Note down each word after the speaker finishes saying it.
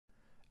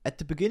At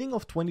the beginning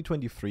of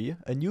 2023,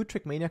 a new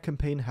TrackMania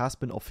campaign has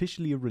been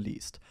officially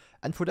released,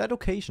 and for that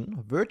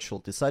occasion,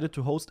 Wirtual decided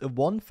to host a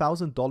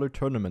 $1,000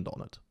 tournament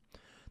on it.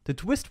 The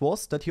twist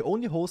was that he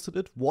only hosted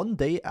it one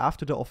day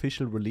after the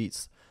official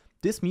release.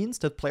 This means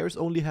that players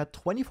only had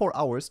 24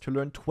 hours to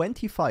learn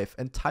 25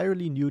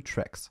 entirely new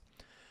tracks.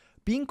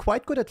 Being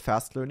quite good at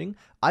fast learning,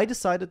 I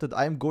decided that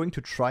I am going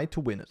to try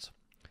to win it.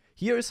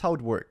 Here is how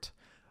it worked.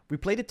 We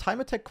played a time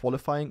attack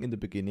qualifying in the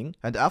beginning,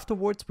 and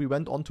afterwards we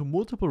went on to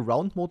multiple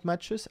round mode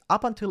matches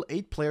up until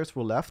 8 players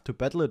were left to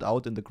battle it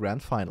out in the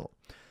grand final.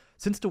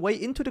 Since the way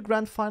into the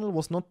grand final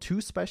was not too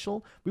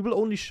special, we will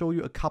only show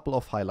you a couple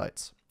of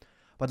highlights.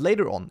 But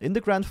later on, in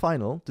the grand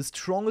final, the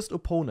strongest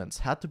opponents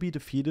had to be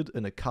defeated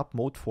in a cup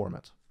mode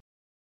format.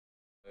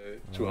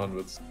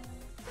 200s.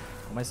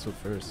 Am I still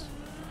first?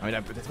 I mean,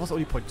 that was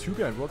only 0.2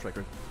 behind world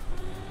record.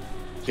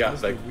 Yeah,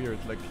 That's like weird.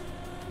 Like,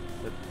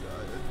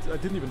 I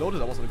didn't even notice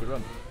I was on a good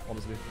run,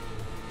 honestly.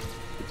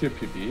 Did you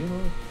PB?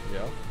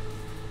 Yeah.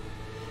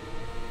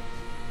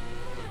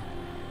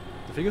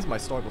 The thing is, my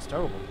start was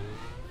terrible.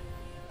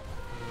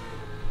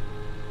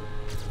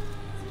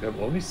 Yeah, I'm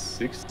only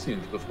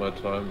 16th with my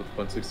time with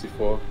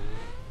 0.64.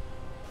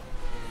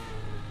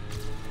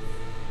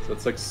 So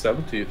that's like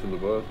 70th in the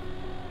world.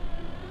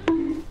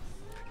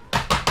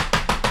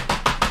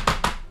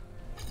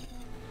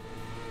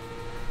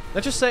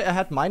 Let's just say I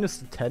had minus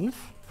the 10th,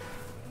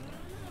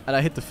 and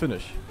I hit the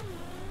finish.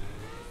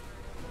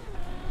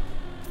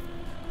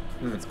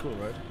 That's cool,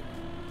 right?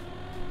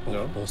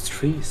 Yeah. Those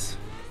trees.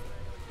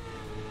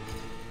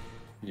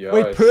 Yeah,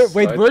 Wait, it's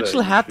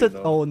Wirtual side had that?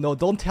 now. Oh no,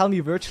 don't tell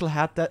me Wirtual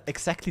had that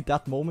exactly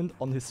that moment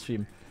on his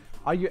stream.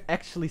 Are you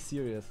actually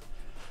serious?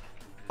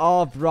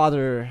 Oh,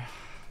 brother.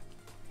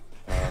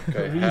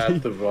 Okay, Really?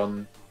 had the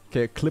run.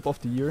 Okay, clip of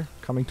the year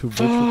coming to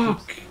Wirtual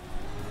clips. Fuck!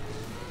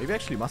 Maybe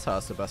actually Massa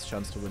has the best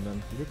chance to win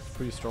then. He looked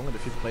pretty strong, and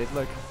if he played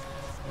like...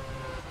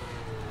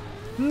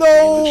 He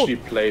No! literally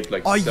played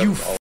like Are 7 you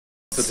hours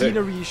today.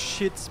 scenery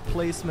shit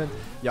placement?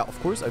 Yeah, of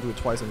course I do it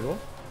twice in a row.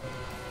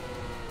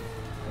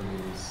 I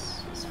mean,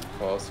 it's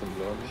fast and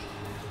learning.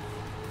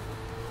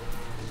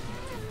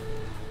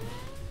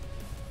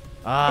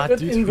 Ah, That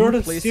dude, who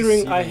inverted plays the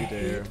steering, I scenery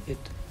there? hate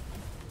it.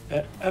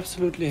 I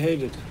absolutely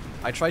hate it.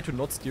 I try to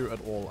not steer at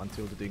all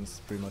until the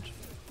dings, pretty much.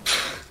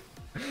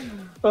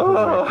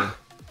 Ah,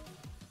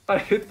 I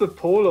hit the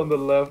pole on the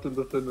left in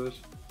the finish.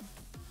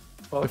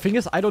 The thing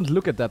is, I don't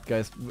look at that,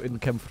 guys, in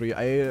Cam 3.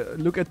 I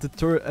look at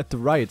the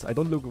right. I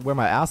don't look where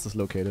my ass is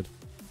located.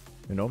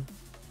 You know?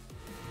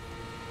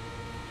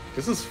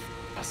 This is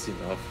fast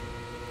enough.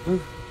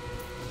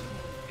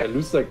 I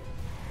lose like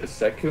a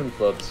second,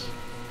 but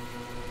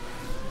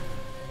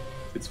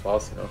it's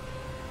fast enough.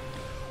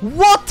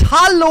 What?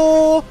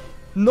 Hello?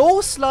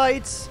 No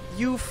slides,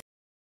 you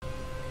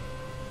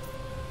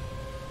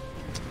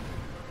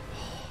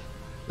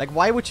Like,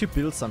 why would you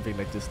build something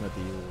like this,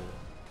 Nadio?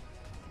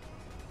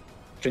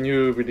 Can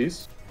you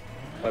release?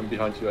 I'm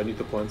behind you, I need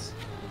the points.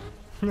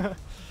 Come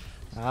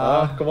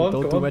Come on,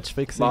 don't come do on. match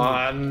fixing.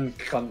 Man,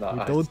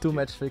 We don't do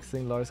match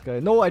fixing, Lars guy.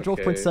 No, I drove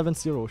Okay.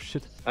 0.70.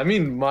 Shit. I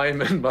mean, my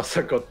man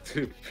Massa got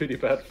pretty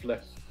bad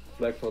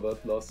flag for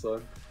that last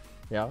time.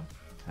 Yeah.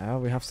 Yeah,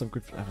 we have some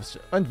good...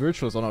 And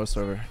Wirtual's on our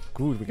server.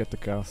 Good, we get the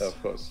cast. Yeah,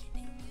 of course.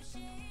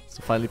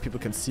 So finally people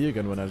can see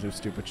again when I do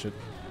stupid shit.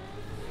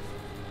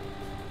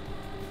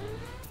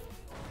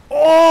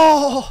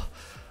 Oh!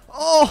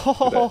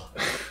 Oh!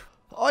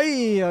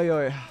 Oi, oi,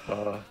 oi.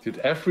 Dude,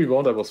 every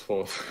round I was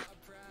fourth.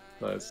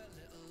 Nice.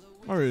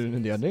 Or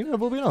in the ending, that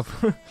will be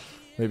enough.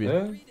 Maybe.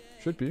 Yeah,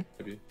 Should be.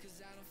 maybe.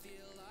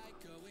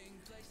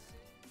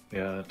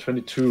 Yeah,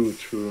 22,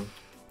 true.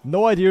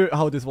 No idea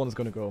how this one is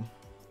gonna go.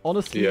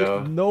 Honestly,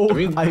 Yeah. no I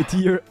mean-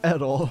 idea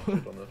at all.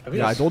 I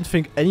Yeah, I don't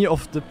think any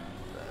of the...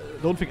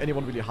 don't think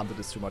anyone really hunted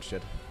this too much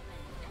yet.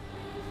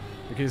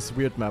 Because it's a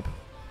weird map.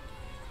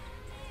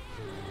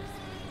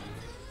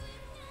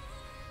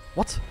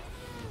 What?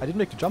 I didn't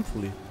make the jump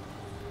fully.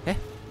 Eh?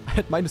 I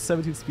had minus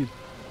 17 speed.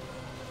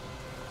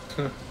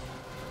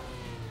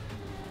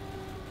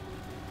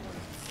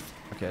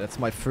 Okay, that's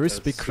my first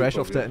That's big crash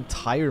super of the weird.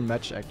 entire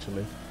match,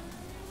 actually.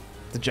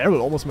 The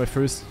general, almost my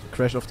first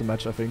crash of the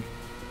match, I think.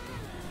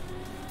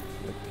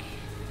 Like,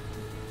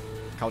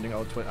 counting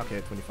out 20.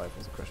 Okay, 25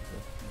 was a crash before.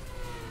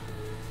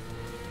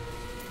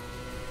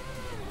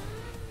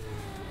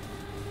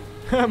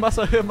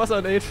 Massa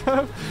an 8.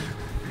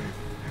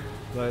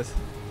 Nice.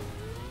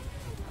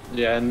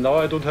 Yeah, and now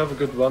I don't have a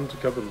good run to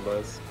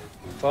capitalize.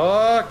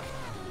 Fuck!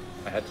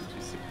 I had to do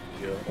 6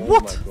 here. Oh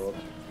What? my god.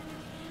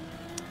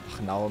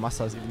 Ach, now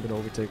Massa is even gonna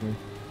overtake me.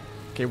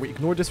 Okay, we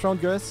ignore this round,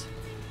 guys.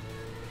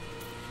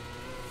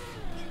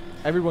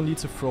 Everyone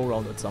needs a throw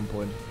round at some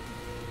point.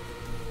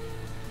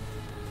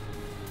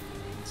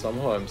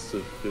 Somehow I'm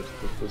still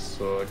 5th with this,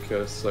 so I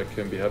guess I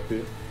can be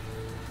happy.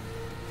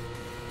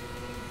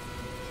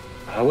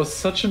 I was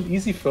such an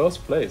easy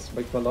first place.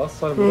 Like my last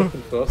time would have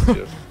been first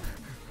here.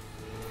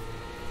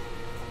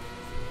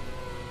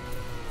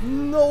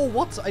 No,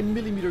 what? I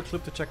millimeter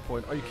clipped the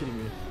checkpoint. Are you kidding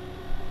me?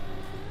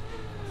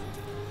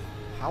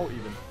 How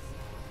even?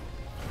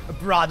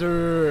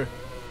 Brother!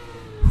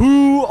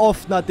 Who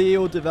of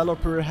Nadeo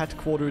developer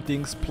headquarter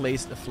things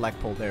placed a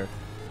flagpole there?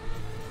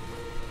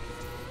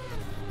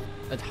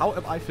 And how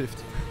am I 5th?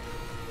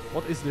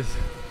 What is this?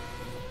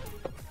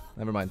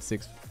 Never mind,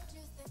 6th.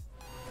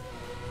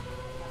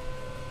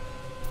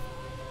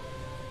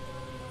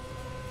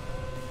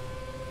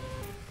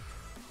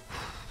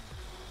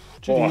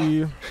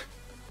 GG.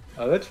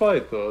 Let's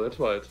fight though, let's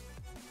fight.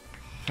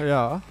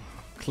 Yeah,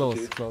 close,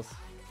 Okay. close.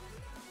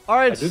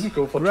 Alright, I didn't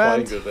go for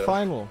grand triangle there.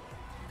 final.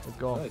 Let's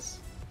go. Nice.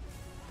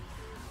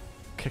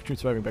 Character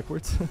driving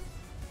backwards.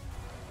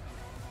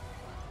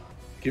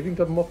 Giving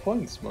them more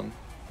points, man.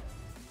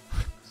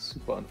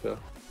 Super unfair.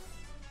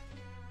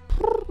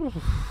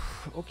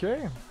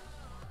 Okay.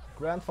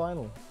 Grand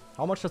final.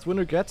 How much does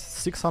winner get?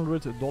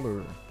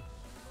 $600.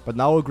 But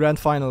now a grand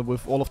final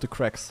with all of the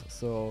cracks,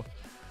 so...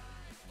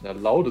 Yeah,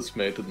 loudest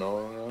made it now,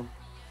 yeah.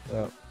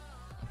 Yeah.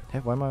 Hey,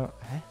 why am I...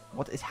 Huh?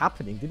 What is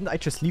happening? Didn't I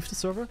just leave the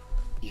server?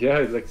 Yeah,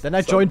 like... Then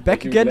I joined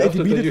back again and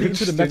immediately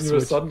into the max You were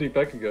switch. suddenly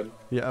back again.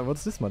 Yeah,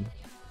 what's this, man?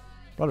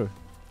 Brother.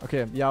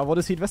 Okay, yeah, what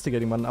is he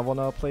investigating, man? I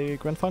wanna play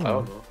grand I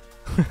final.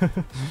 don't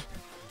know.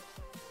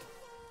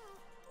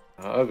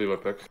 I'll be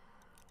right back.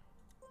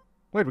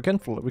 Wait, we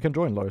can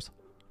join Lars.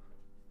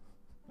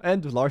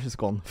 And Lars is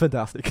gone.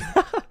 Fantastic.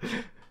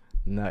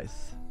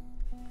 Nice.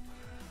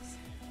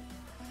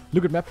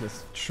 Look at map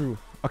list. True.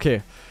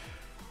 Okay.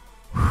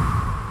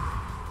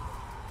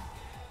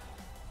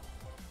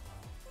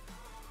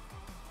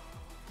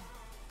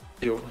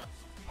 Yo.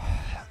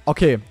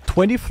 Okay,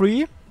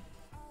 23.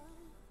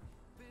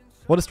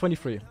 What is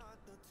 23?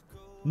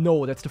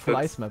 No, that's the full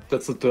ice map.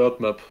 That's a dirt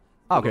map.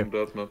 Ah, okay.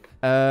 Dirt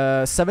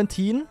map.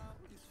 17.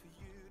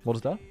 What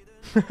is that?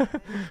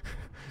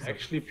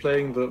 Actually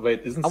playing the...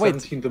 Wait, isn't Oh, wait.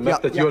 17 the map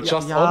Yeah, that you're yeah,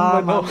 just yeah,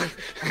 on right man.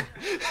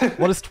 now?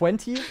 What is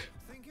 20?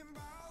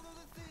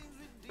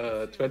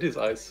 20 is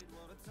ice.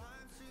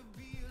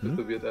 Hmm? With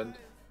the weird end.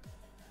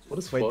 What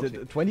is Wait,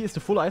 40? 20 is the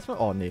full ice map?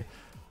 Oh, nee.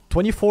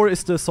 24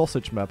 is the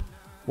sausage map.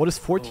 What is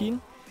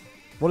 14?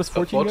 What is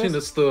 14? 14 guys?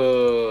 is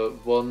the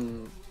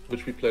one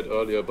which we played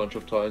earlier a bunch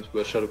of times,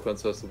 where Shadow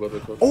Prince has the weather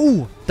code.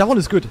 Oh, that one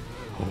is good.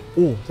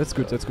 Oh, that's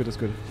good, that's good, that's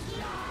good.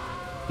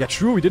 Yeah,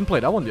 true, we didn't play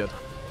that one yet.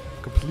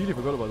 Completely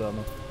forgot about that,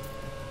 man.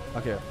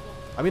 Okay.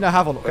 I mean, I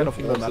have on kind of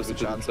all maps we a didn't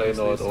chance. play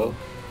now honestly, at so-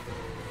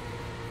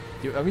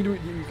 all. I mean,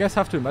 you guys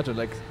have to imagine,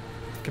 like,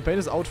 campaign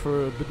is out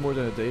for a bit more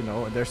than a day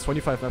now, and there's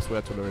 25 maps we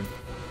have to learn.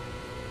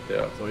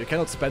 Yeah. So you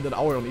cannot spend an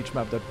hour on each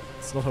map.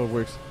 That's not how it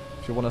works.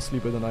 If you want to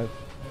sleep in the night.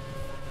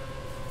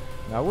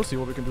 Now we'll see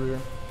what we can do here.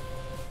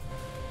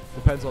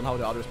 Depends on how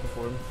the others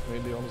perform,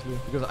 mainly, honestly.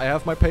 Because I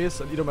have my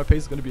pace, and either my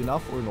pace is going to be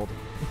enough or not.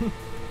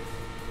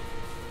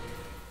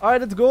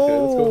 Alright, let's go! Okay,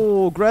 let's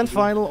go. Grand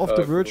final of the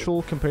cool.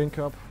 Virtual Campaign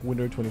Cup,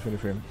 winner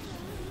 2023.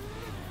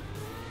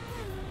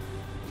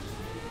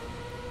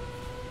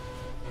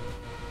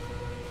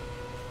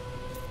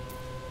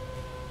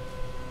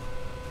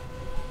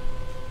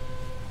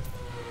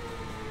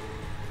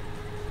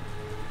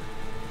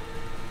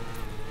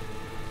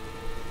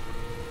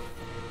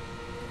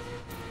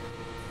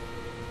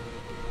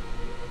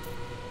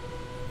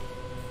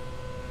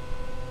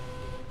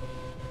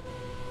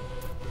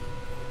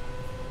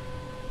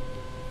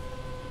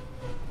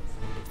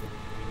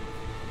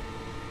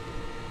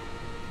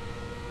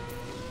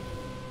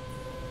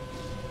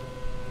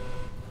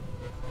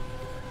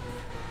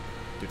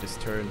 Do this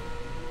turn.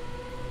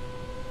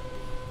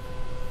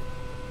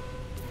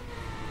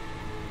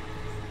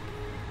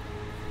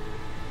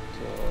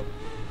 So,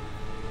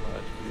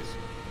 alright, please.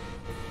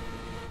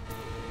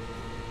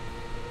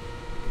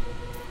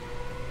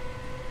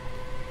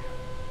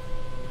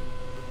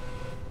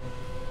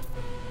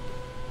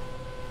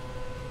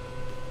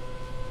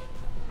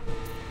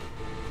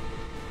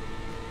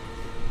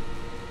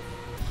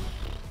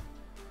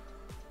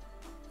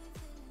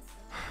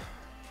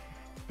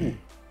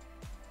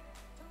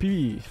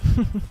 PB.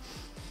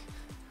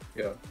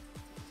 Yeah.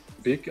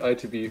 Big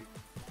ITB.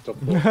 Top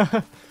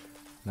 4.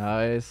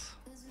 Nice.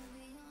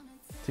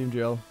 Team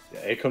GL.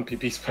 Yeah, Akon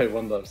PBs by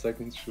 1.5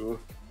 seconds, sure.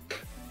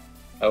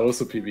 I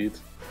also PB'd,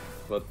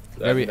 but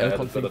Very I had a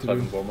Akon better thing to time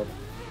do. in warm-up.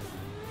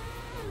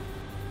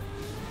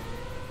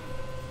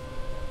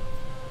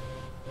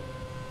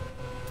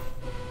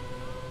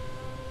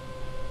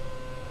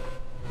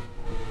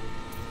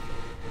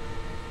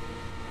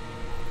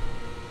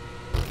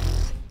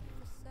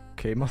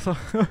 Okay, Mother.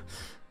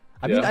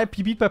 I mean, Yeah. I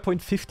PB'd by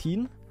point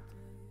 15.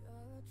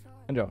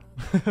 And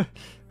yeah.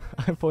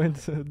 I'm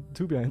point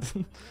 2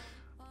 behind.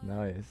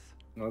 Nice.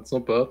 No, it's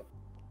not bad.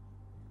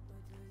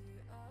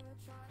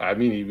 I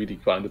mean, he really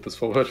grinded this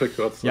forward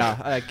record. So. Yeah,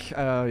 like,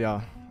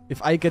 yeah.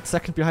 If I get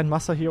second behind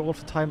Massa here all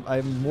the time,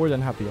 I'm more than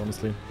happy,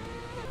 honestly.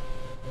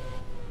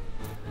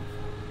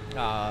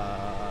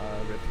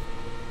 Rip.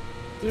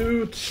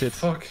 Dude, Shit.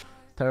 fuck.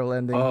 Terrible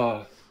ending.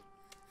 Ah,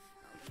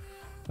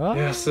 Huh?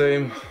 yeah,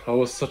 same. I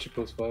was such a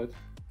close fight.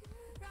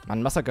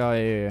 Man, Massa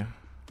guy.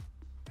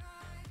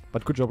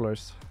 But good job,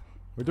 Lars.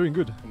 We're doing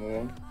good. Come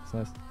on. It's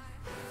nice.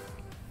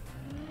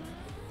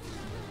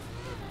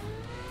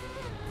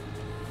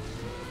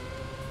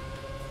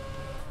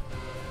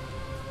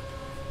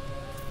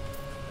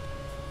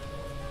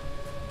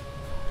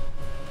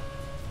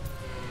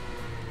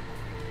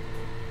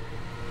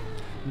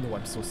 Oh,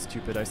 I'm so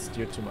stupid. I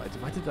steered too much.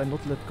 Why did I not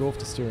let go of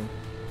the steering?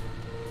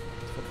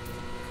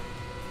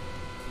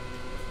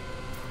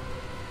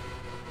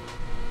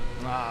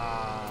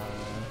 Ah.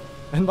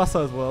 And Massa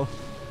as well.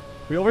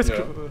 We always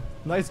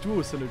nice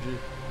duo synergy.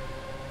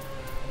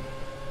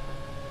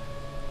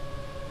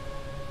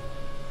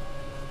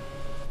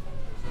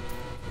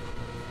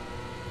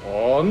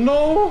 Oh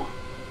no!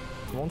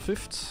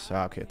 1/5?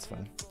 Ah, okay, it's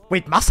fine.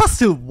 Wait, Massa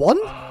still won?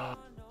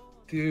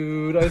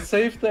 Dude, I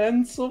saved the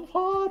end so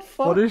hard.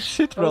 Fuck. What a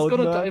shit round,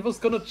 man. I was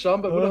gonna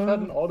jump. I would have had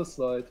an auto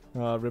slide.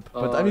 Ah, rip.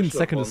 But I mean,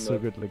 second is so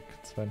good. Like,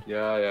 it's fine.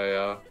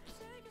 Yeah.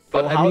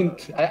 But I mean,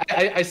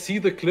 I see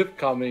the clip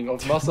coming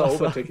of Massa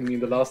overtaking me in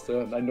the last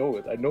turn. I know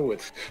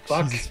it.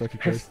 Fuck. Jesus fucking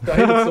Christ. I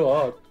hit it so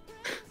hard.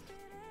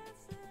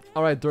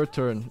 Alright, dirt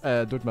turn.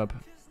 Dirt map.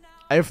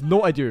 I have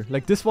no idea.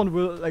 Like, this one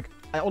will, like,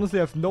 I honestly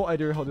have no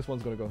idea how this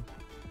one's gonna go.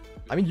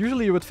 I mean,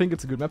 usually you would think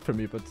it's a good map for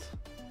me, but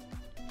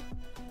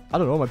I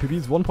don't know. My PB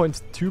is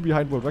 1.2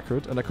 behind world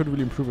record, and I couldn't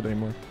really improve it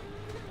anymore.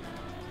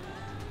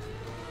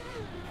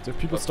 So if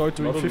people start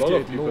doing 58 a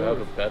lot of people lower,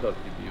 have a better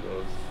PB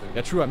though.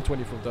 yeah, true. I'm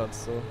 20 from that,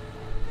 so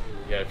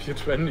yeah, if you're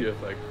 20,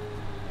 like.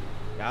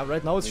 yeah,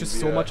 right now it's just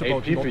so much 8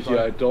 about people not here.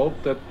 I dying.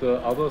 doubt that the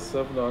other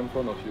 7 are in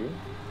front of you.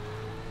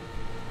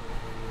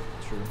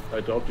 True.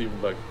 I doubt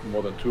even like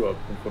more than 2 are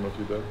in front of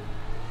you there.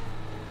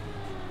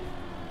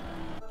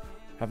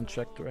 Haven't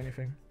checked or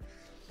anything.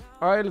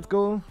 Alright, let's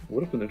go.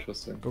 Would have been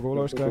interesting. Go,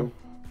 Lars, guy.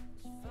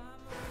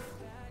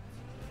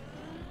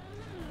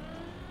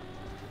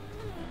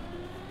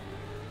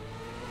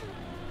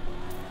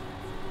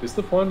 Is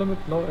the point limit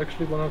now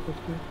actually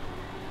 150?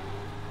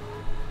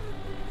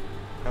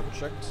 Haven't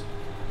checked.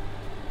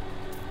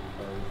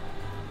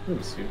 Let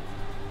me see.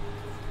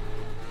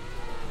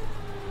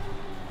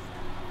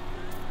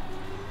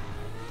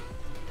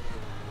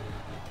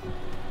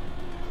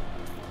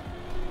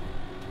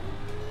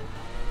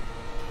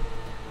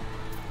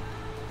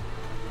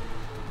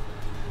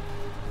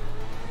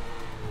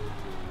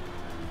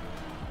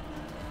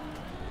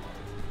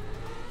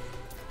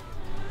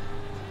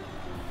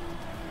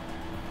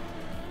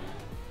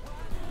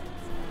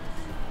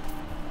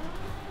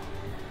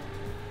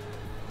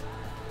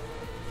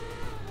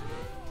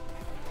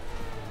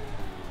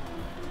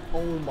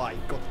 Oh my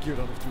god, geared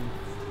out of 2.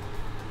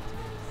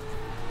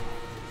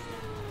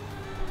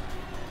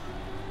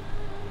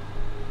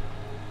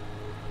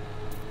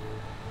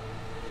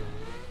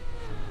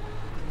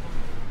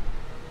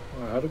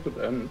 I had a good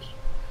end.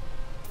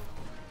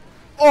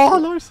 Oh,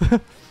 Lars!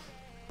 But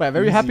I'm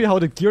very happy how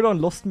the gear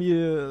down lost me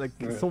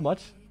so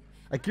much.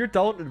 I geared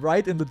down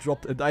right in the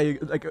drop, and I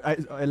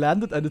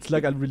landed, and it's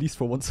like I released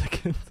for 1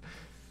 second.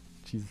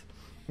 Jeez.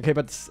 Okay,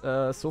 but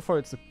so far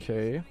it's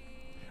okay.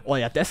 Oh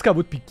yeah, Deska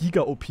would be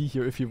giga OP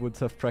here if he would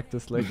have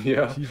practiced, like,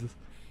 Yeah. Jesus.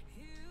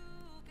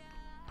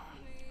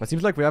 But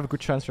seems like we have a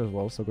good chance here as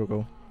well, so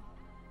go.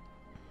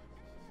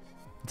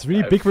 It's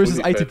really big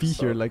versus fully ITB bet,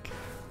 here, so. like.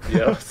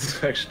 Yeah,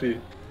 it's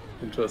actually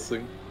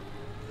interesting.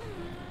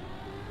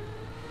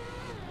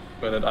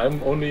 And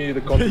I'm only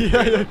the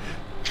content.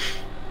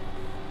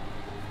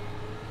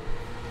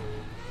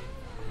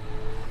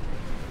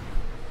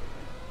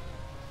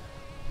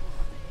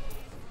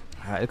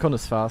 yeah. Elcon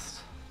is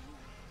fast.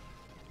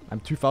 I'm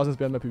 2000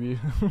 behind my PB.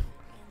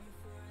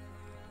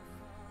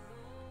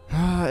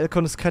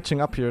 Elcon is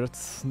catching up here.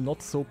 It's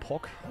not so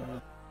POC.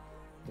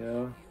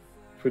 Yeah,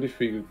 pretty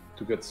free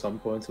to get some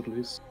points at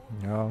least.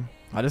 Yeah.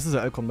 This is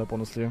an Elcon map,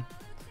 honestly.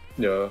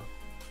 Yeah.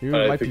 You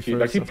I might be think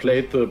first. he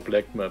played the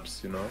black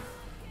maps, you know.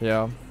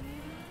 Yeah.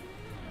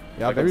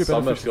 Yeah, like very on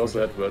some maps he beneficial.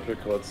 also had world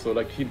records, so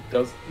like he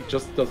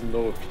just doesn't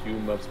know a few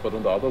maps, but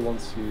on the other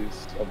ones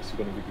he's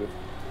obviously gonna be good.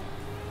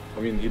 I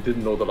mean, he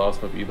didn't know the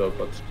last map either,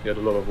 but he had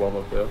a lot of warm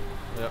up there.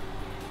 Yeah.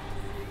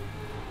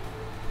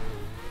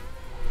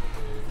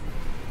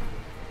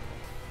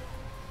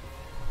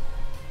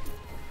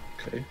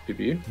 Okay,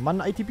 PB. Man,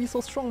 ITB so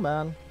strong,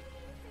 man.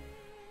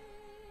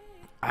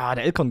 Ah,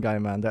 the Elcon guy,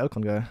 man. The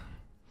Elcon guy.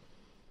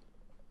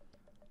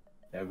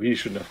 Yeah, we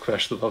shouldn't have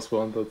crashed the last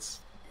one.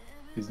 That's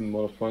decent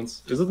amount of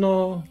points. Is it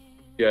now?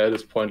 Yeah, it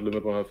is point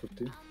limit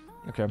 150.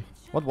 Okay.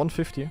 What,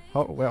 150?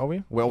 Where are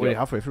we? We're already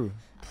halfway through.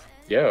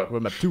 Yeah.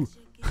 We're map 2.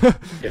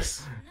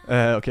 Yes.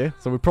 Okay,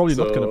 so we're probably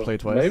not gonna play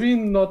twice. Maybe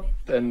not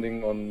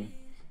ending on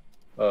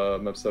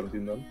map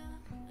 17 then.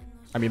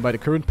 I mean, by the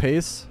current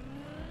pace,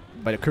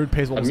 almost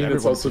I mean,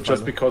 it's also everyone's just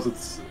final.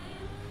 because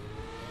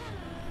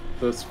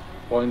the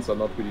points are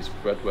not really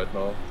spread right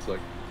now. It's like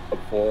top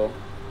 4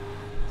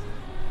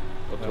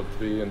 or top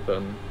 3 and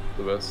then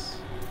the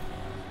rest.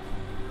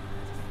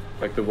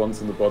 Like the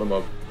ones in the bottom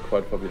are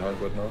quite far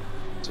behind right now,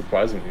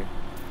 surprisingly.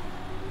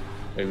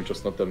 Maybe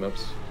just not their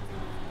maps.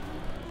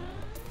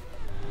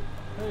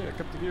 Hey, I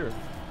kept the gear.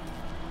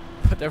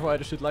 But therefore I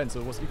had a shit line, so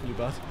it was equally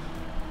bad.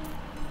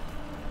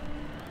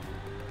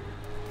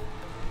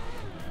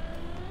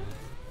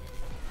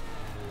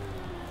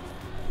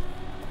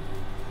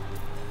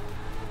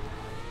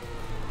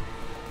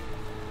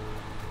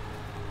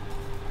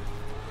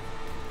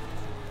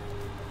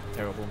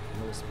 Terrible,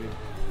 no speed.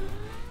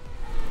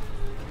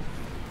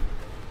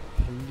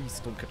 Please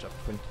don't catch up.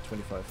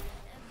 2025.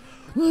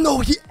 No,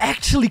 he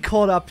actually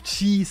caught up.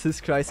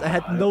 Jesus Christ, I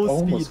had no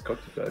speed. Almost got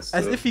you guys.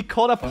 As if he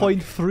caught up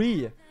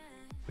 0.3.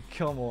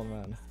 Come on,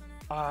 man.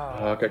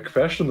 I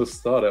crashed in the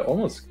start. I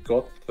almost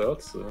got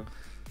third, so.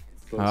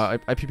 I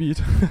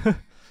PB'd.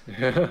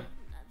 Yeah.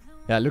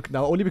 Yeah, look,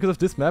 now only because of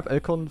this map,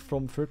 Elcon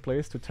from 3rd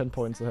place to 10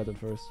 points ahead at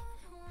first.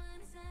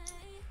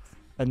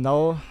 And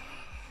now,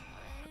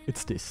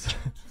 it's this.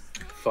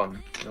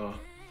 Fun, yeah.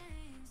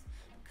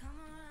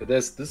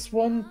 There's this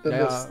one, then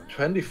there's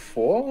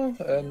 24,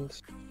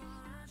 and...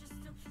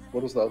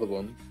 What was the other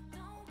one?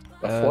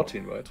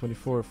 14, right?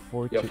 24,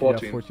 14. Yeah,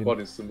 14. Yeah, 14.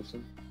 14 is the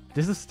missing.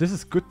 This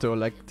is good though,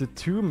 like the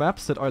 2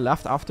 maps that are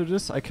left after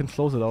this, I can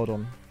close it out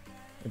on.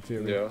 In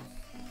theory. Yeah.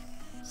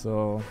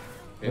 So...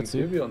 In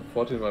theory, on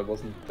 14 I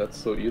wasn't that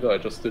so either, I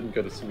just didn't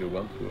get a single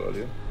run through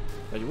earlier.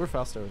 Yeah, you were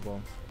faster as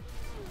well.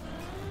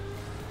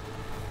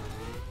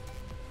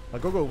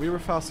 Go, we were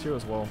fast here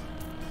as well.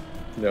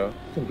 Yeah,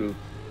 can do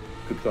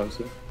good times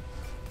here.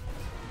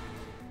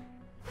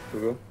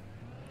 Go.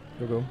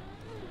 Go.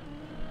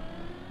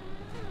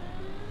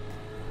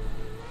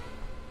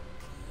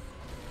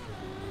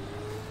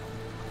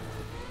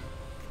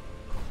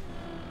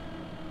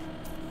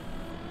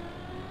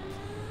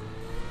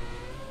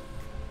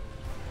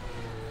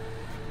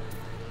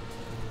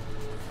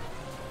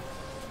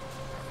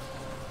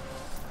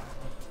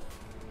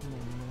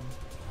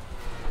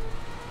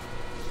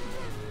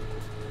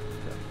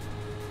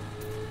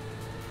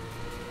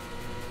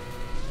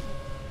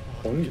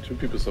 Only 2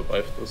 people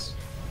survived this.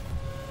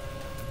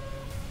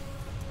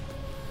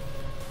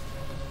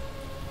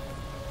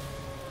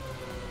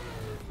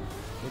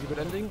 Maybe good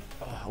ending?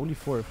 Only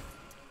 4th.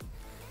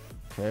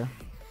 Okay.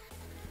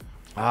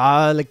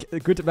 Like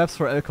good maps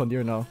for Elcon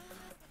here now.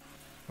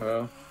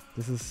 Yeah.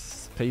 This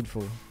is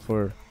painful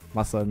for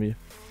Massa and me.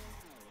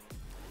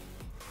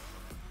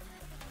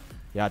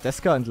 Yeah,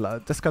 Deska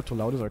to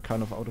Loudus are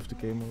kind of out of the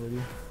game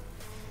already.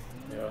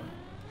 Yeah.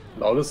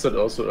 Loudus said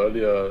also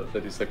earlier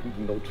that he's like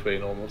no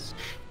train almost.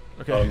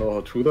 Okay. I don't know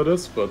how true that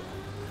is, but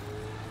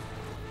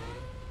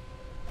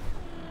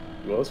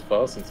he was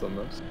fast in some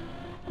maps.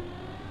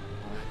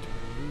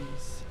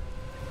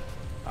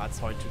 It's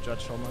hard to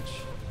judge how much.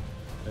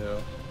 Yeah.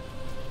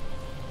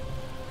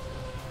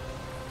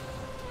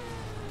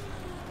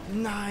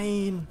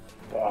 9!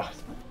 Wow.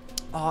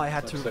 Oh, I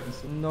had 5 to.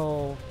 seconds.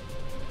 No.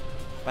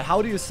 But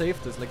how do you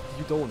save this? Like,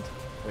 you don't.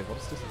 Wait, what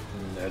is this?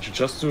 Yeah, you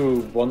just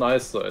do one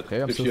ice side.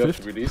 Okay, I'm if still you have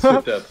fifth. to release,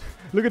 you're dead.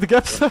 Look at the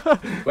gaps!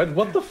 Wait,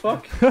 what the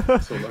fuck?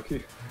 So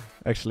lucky.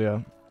 Actually, yeah.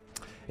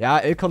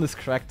 Yeah, Elcon is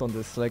cracked on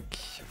this. Like,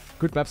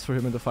 good maps for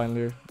him in the final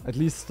year. At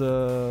least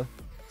the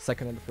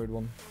 2nd and the 3rd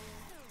one.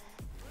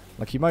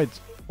 Like, he might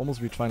almost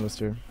reach finalist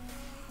here.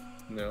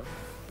 Yeah.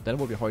 Then it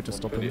will be hard to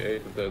stop him.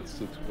 28, that's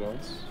the 2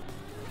 rounds.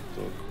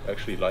 So,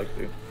 actually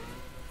likely.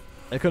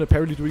 Elcon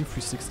apparently doing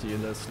 360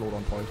 in the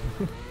slowdown point.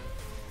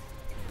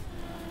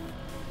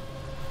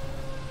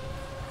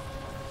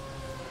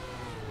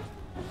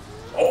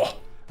 Oh!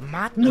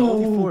 Mad No!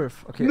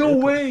 4th. Okay, No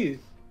Elcon. way!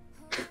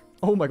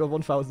 Oh my god,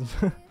 1000.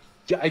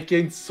 Yeah, I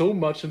gained so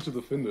much into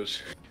the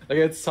finish. Like,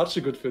 I had such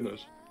a good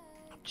finish.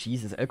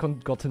 Jesus,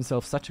 Elcon got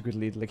himself such a good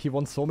lead. Like, he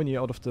won so many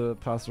out of the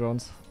past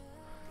rounds.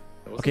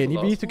 Was Okay, it the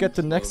we need last to get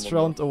the one? next Another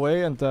one? round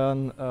away and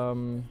then,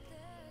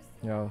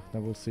 yeah,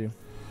 then we'll see.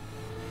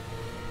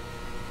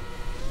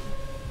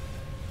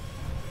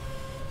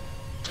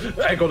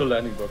 I got a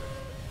landing bug.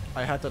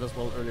 I had that as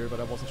well earlier, but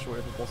I wasn't sure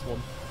if it was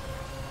one.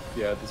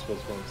 Yeah, this was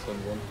one, Sun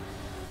one.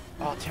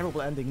 Oh,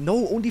 terrible ending.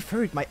 No, only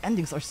 3rd. My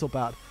endings are so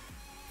bad.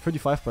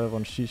 35 by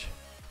 1, sheesh.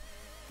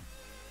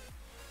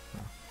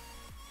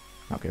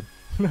 Oh. Okay.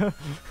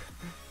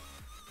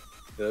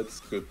 That's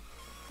good.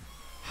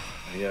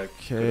 Yeah,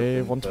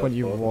 Okay,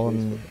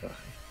 121.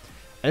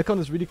 Elcon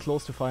is really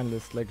close to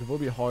finalist. Like, it will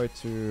be hard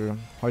to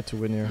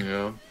win here.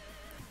 Yeah.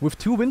 With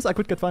 2 wins, I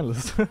could get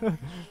finalist.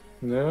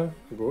 Yeah,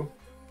 go.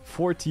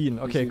 14.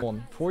 Okay, Easy. go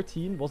on.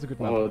 14 was a good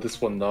map. Oh,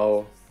 this one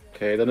now.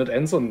 Okay, then it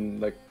ends on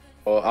like,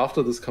 or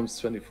after this comes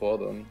 24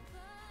 then.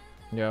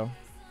 Yeah.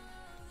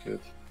 Good.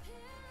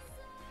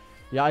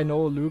 Yeah, I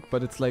know, Luke,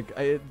 but it's like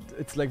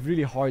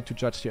really hard to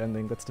judge the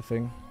ending. That's the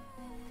thing.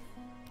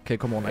 Okay,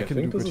 come on, I can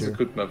do think good this is here. a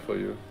good map for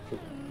you.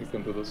 You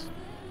can do this.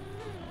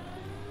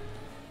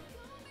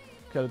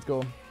 Okay, let's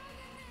go.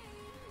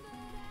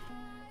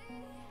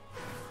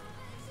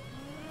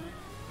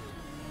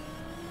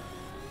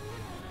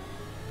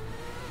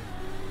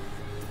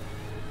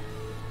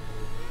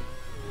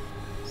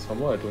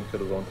 Somehow I don't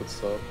get around that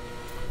start.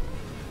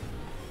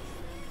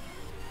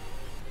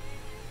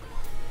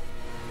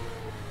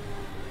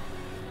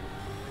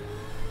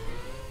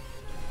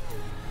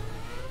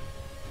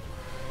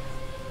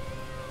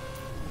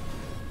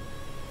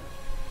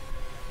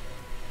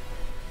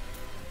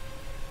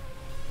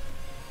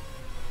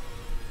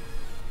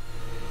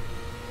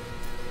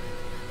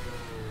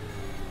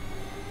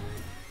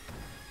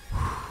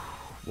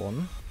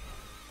 One.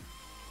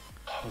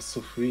 Oh,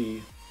 so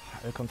free.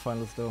 Elcon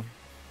finalist though.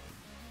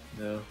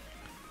 Yeah.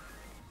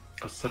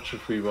 That's such a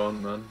free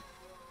round, man.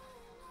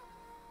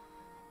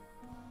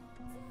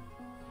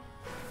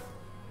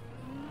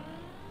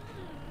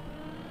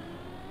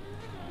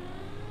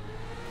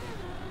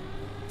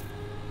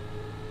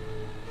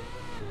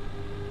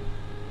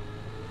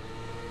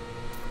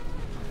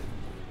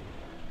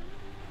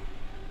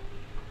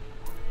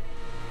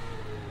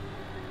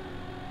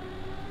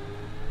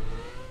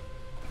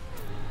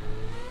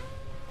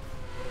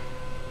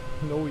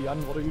 go,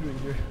 Jan. What are you doing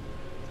here?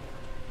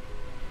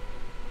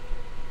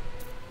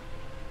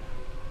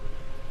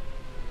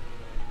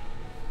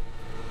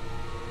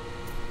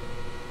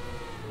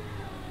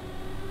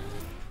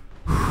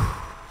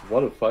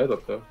 What a fight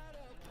up there.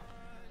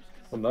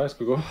 Oh, nice,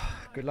 go.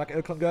 Good luck,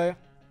 Elcon guy.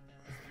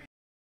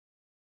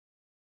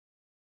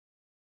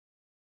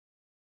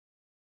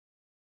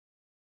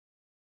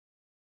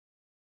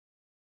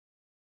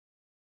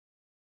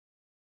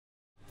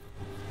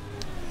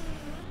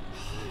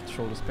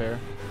 Troll this pair.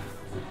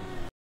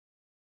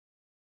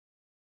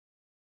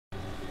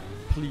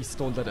 Please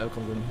don't let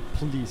Elcon win.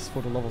 Please,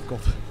 for the love of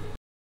God.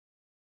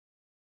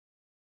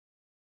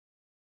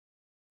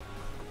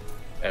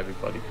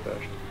 Everybody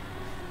crashed.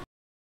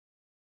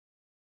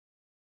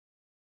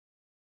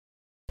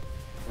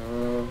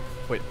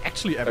 Wait,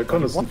 actually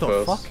everybody, what the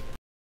first. fuck?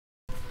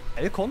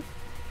 Elcon?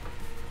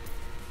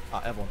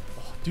 Ah, Avon.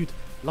 Oh, dude,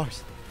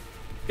 Lars.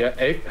 Yeah,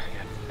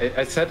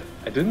 I said,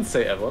 I didn't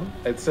say Avon,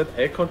 I said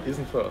Elcon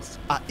isn't first.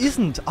 Ah,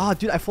 isn't? Ah,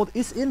 dude, I thought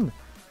is in.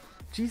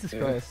 Jesus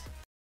Christ.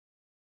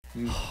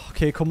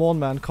 Okay, come on,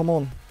 man, come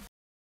on.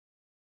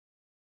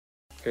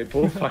 Okay,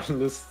 both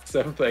finalists,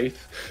 7th, 8th.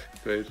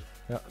 Great.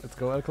 Yeah, let's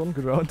go, Elcon,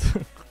 good round.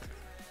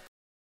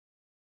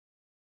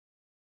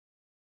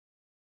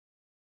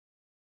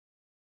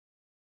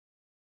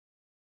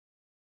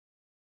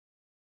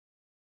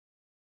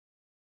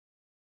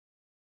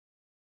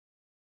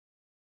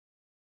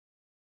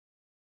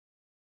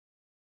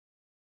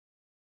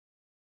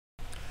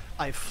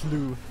 I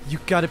flew. You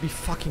gotta be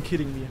fucking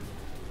kidding me.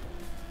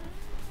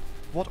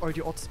 What are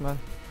the odds, man?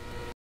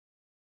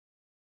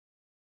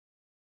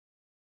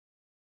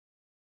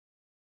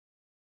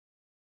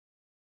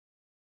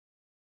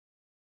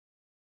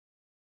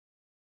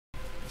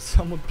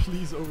 Someone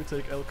please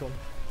overtake Elcon.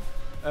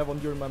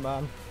 Avon, you're my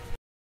man.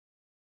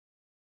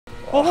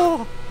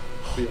 Oh!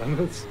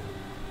 300.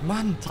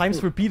 Man,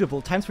 times were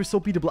beatable. Times were so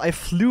beatable. I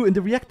flew in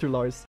the reactor,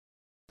 Lars.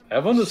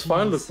 Avon is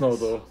finalist now,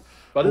 though.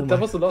 But that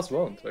was the last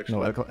round, actually.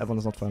 No, Avon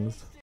is not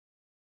finalist.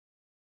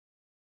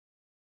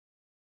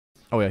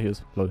 Oh yeah, he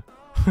is. Lol.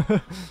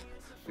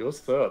 He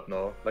was 3rd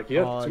now. Like, he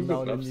had 2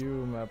 now good the maps.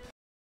 new map.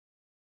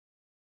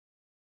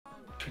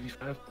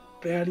 25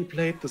 barely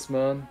played this,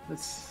 man.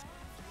 It's...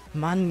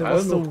 Man, it I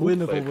was don't so know who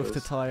winnable played with the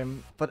this.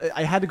 time. But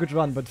I had a good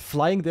run, but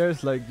flying there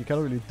is like, you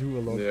can't really do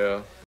a lot.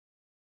 Yeah.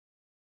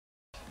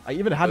 I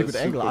even had a That's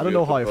good angle. super I don't know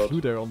weird how I to flew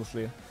there,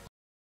 honestly.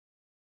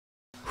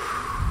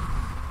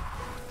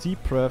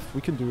 Deep breath,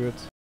 we can do it.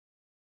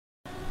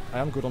 I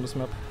am good on this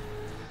map.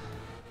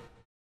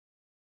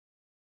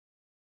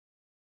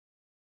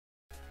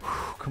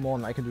 Come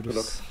on, I can do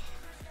this.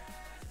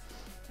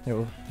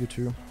 Yo, you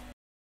too.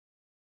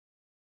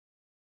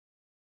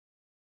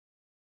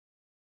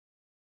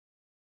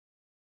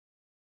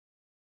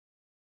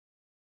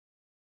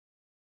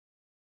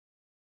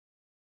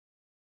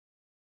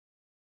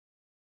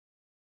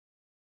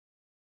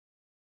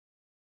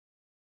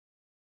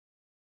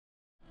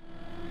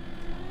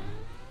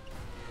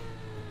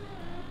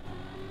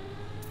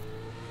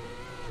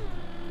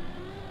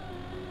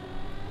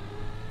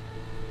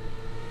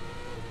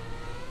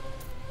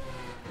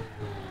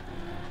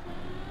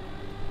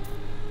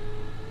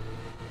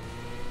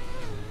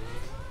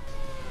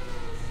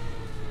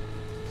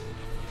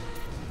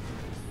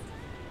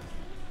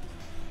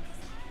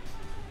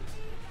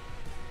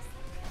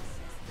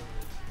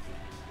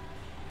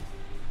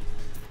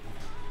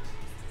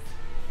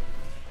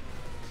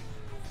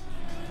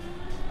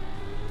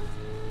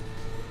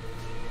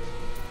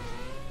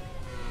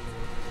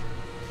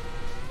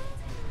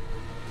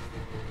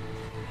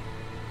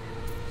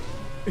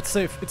 It's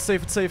safe, it's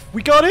safe, it's safe.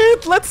 We got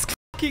it! Let's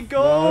fucking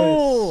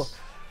go! Nice.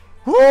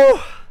 Woo!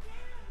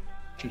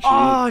 GG.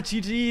 Ah,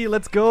 GG,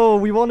 let's go,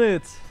 we won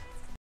it!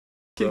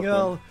 King Perfect.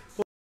 hell.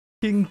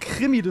 King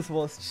Krimi this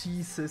was.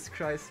 Jesus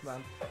Christ,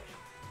 man.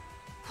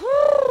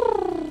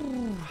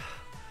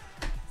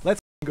 Let's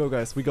go,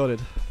 guys, we got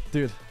it.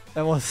 Dude,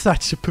 that was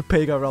such a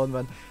Pepega round,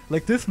 man.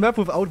 Like, this map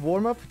without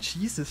warm-up,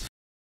 Jesus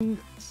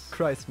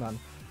Christ, man.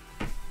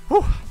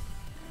 Whew.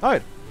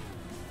 Alright.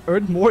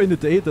 Earned more in a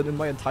day than in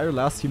my entire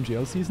last Team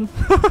GL season.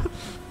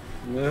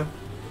 Yeah.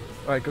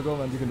 Alright, go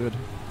man, you can do it.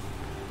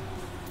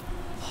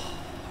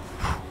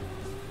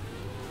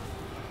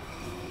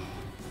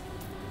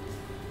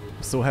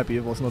 I'm so happy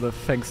it was not a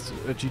thanks to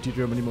a GG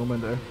Germany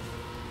moment there.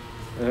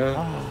 Yeah.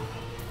 Ah,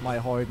 my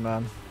heart,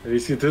 man. At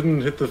least he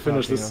didn't hit the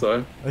finish Okay, this yeah.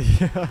 time.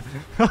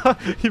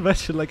 Yeah.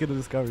 Imagine like in the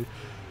Discovery.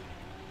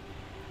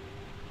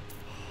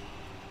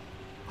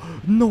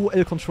 No,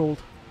 L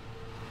controlled.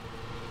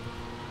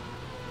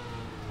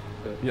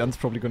 Jan's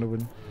probably gonna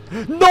win.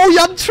 No,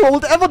 Jan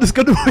trolled! Evan is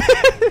gonna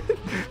win!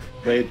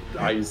 Wait,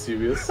 are you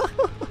serious?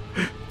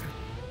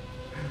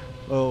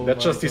 Oh, That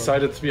my just God.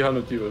 decided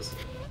 300 euros.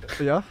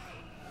 Yeah?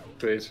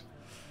 Great.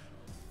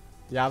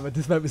 Yeah, but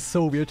this map is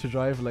so weird to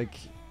drive, like,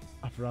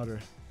 up rather.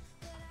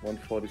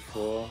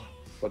 144,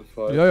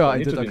 45. Yeah, I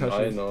need did to that deny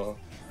casually. now.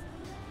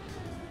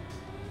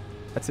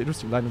 That's an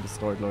interesting line in the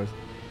start, Lars.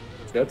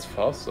 Yeah, it's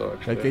faster I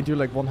actually. gained you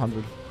like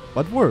 100.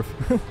 But worth.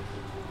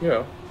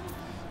 Yeah.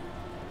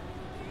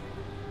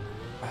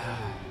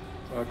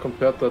 I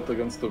compared that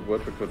against the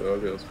world record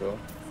earlier as well.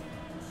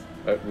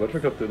 World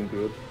record didn't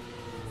do it.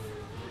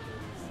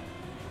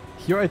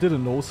 Here I did a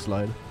nose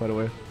slide, by the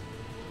way.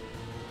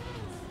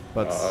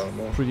 But I don't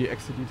know. pretty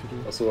XCD to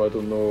do. Also, I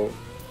don't know.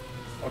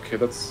 Okay,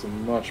 that's a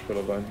much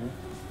better line here.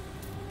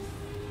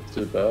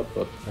 Still bad,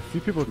 but A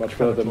few people much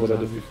kinda better than what I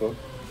close did ahead. before.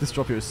 This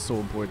drop here is so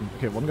important.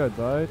 Okay, one guy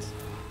died.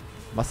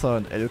 Massa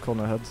and Elcon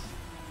ahead.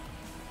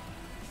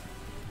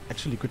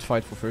 Actually, good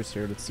fight for first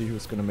here. Let's see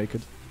who's gonna make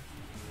it.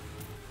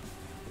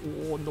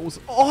 Oh, no.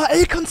 Oh,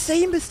 Elcon,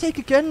 same mistake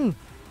again!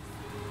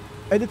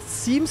 And it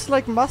seems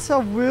like Massa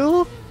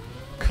will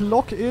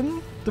clock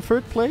in the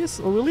third place.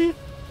 Oh, really?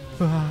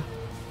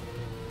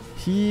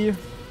 He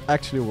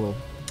actually will.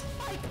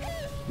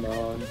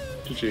 Man,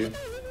 GG.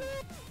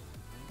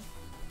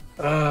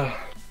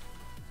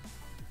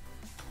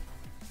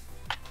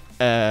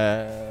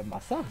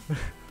 Massa?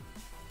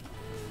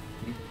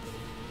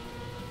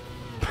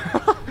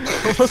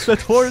 What was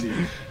that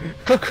horn?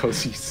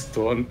 Because he's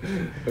done.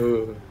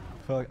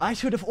 Fuck. I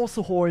should have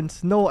also horned.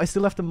 No, I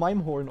still have the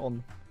mime horn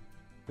on.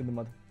 In the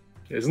mud.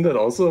 Isn't that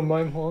also a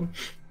mime horn?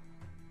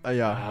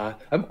 Yeah.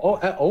 I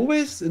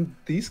always, in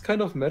these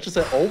kind of matches,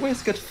 I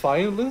always get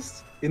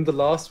finalists in the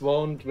last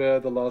round where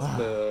the last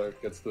player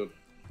gets the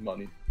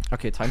money.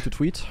 Okay, time to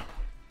tweet.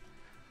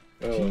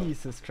 Uh,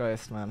 Jesus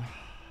Christ, man.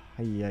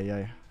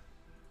 Ay.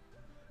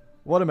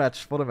 What a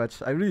match, what a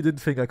match. I really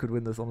didn't think I could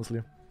win this,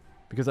 honestly.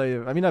 Because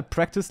I mean, I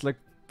practiced, like,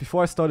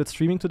 before I started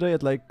streaming today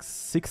at like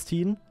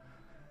 16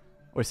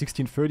 or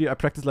 16:30, I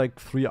practiced like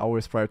 3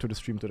 hours prior to the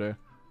stream today.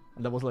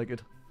 And that was like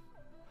it.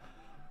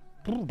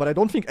 But I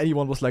don't think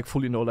anyone was like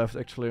fully no left,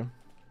 actually.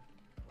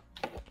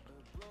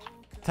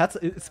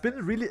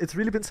 It's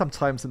really been some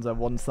time since I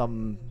won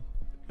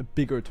a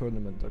bigger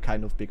tournament, a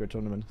kind of bigger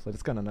tournament, so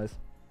it's kind of nice.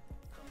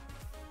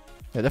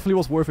 Yeah, definitely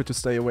was worth it to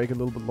stay awake a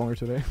little bit longer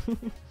today.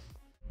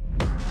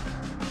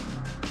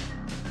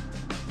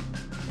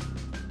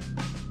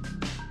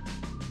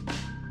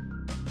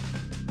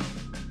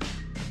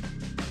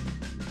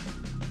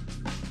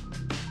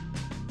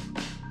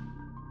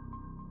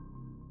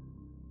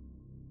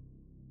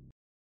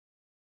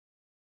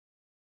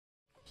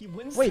 He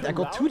wins Wait, the I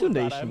got round 2 with that.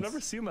 donations. I've never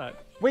seen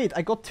that. Wait,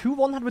 I got 2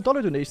 $100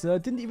 donations and I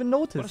didn't even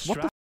notice.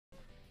 What the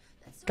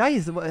f?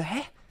 Guys,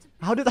 huh?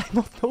 How did I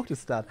not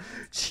notice that?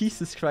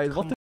 Jesus Christ,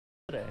 what the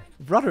f?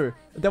 Brother,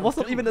 there was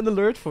not even an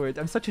alert for it.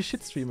 I'm such a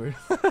shit streamer.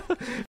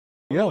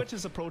 Yeah. Which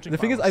is approaching The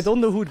thing is, I finals.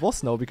 don't know who it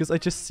was now because I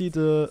just see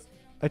the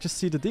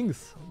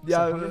dings.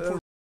 Yeah,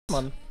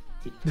 man.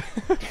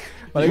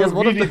 But I guess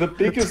one of the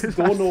biggest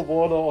dono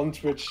warner on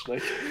Twitch.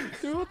 Like,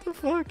 Dude, what the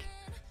fuck?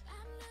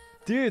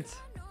 Dude,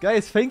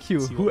 guys, thank you.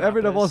 See what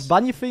Whoever that was, happens.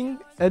 Bunny Thing,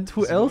 and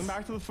who Is he else? going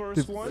back to the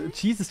first one?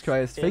 Jesus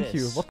Christ, It thank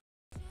you. is. What?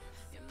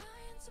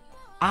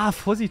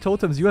 Fuzzy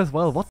Totems, you as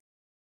well. What?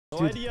 No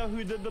Dude. idea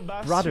who did the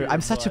best Brother, here,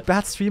 I'm such a but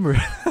bad streamer.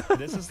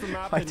 This is the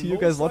map Why that do you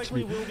guys most watch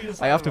me? likely will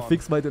be I have to decided on.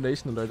 fix my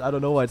donation alert. I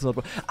don't know why it's not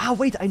working.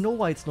 Wait, I know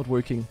why it's not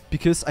working.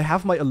 Because I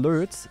have my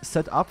alerts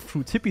set up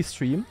through Tippy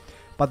Stream,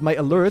 but my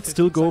alerts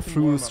still go 15-second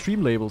through warm-up.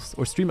 stream labels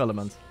or stream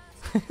elements.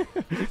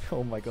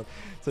 Oh my god,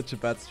 such a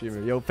bad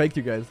streamer. Yo, thank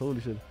you guys.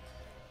 Holy shit.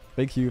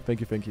 Thank you.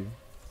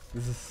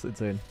 This is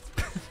insane.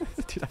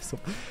 Dude, I'm so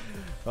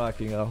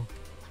fucking hell.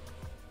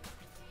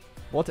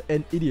 What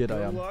an idiot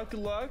I am. Good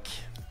luck.